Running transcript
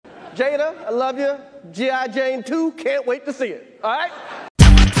Jada, I love you. G.I. Jane 2, can't wait to see it. All right?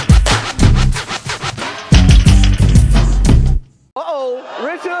 Uh-oh,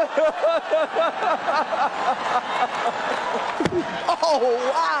 Richard.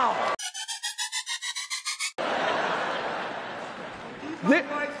 Oh, wow. Keep my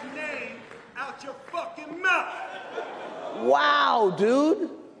wife's name out your fucking mouth. Wow, dude.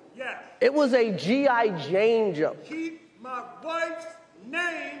 Yes. It was a G.I. Jane jump. Keep my wife's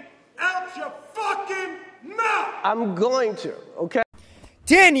name out your fucking mouth. I'm going to, okay?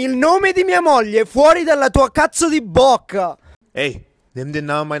 Tieni il nome di mia moglie fuori dalla tua cazzo di bocca! Ey, nimm den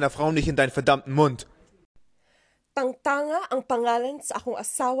Namen meiner Frau nicht in deinen verdammten Mund. Tangtanga ang pangalan sa akong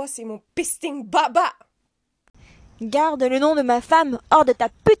asawa si mong pisting baba. Garde le nom de ma femme hors de ta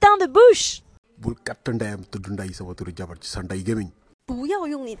putain de bouche. 不要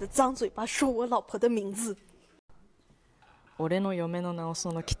用你的脏嘴巴说我老婆的名字。俺の嫁の名を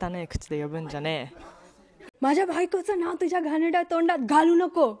その汚え口で呼ぶんじゃねえ。 माझ्या बायकोचं नाव तुझ्या घाणेरड्या तोंडात घालू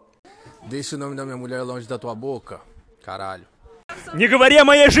नको. Deixa o nome da minha mulher longe da tua boca, caralho. Не говори о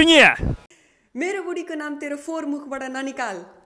моей жене! मेरो बुढीको नाम तेरो four मुखबाट ननिकाल।